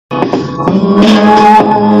They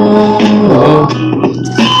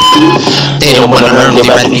don't wanna learn, they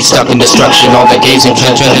rather be stuck in destruction. All that gaze and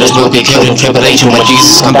transgenders will be killed in tribulation when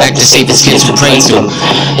Jesus come back to save his kids who pray to.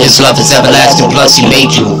 His love is everlasting, plus he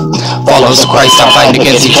made you. Followers of Christ, stop fighting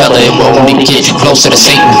against each other. It will only get you closer to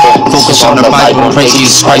Satan. Focus on the Bible and praise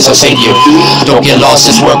Jesus Christ our Savior. Don't get lost,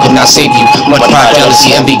 this world could not save you. Much pride,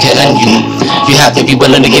 jealousy, envy can end you. You have to be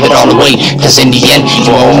willing to give it all away, cause in the end,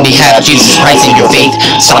 you will only have Jesus Christ in your faith.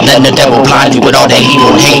 Stop letting the devil blind you with all that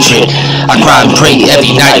evil and hatred. I cry and pray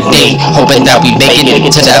every night and day, hoping that we make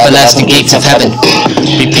it to the everlasting gates of heaven.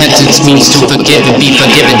 Repentance means to forgive and be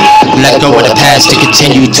forgiven. Let go of the past to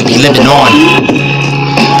continue to be living on.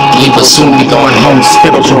 We will soon be going home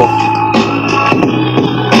spiritual.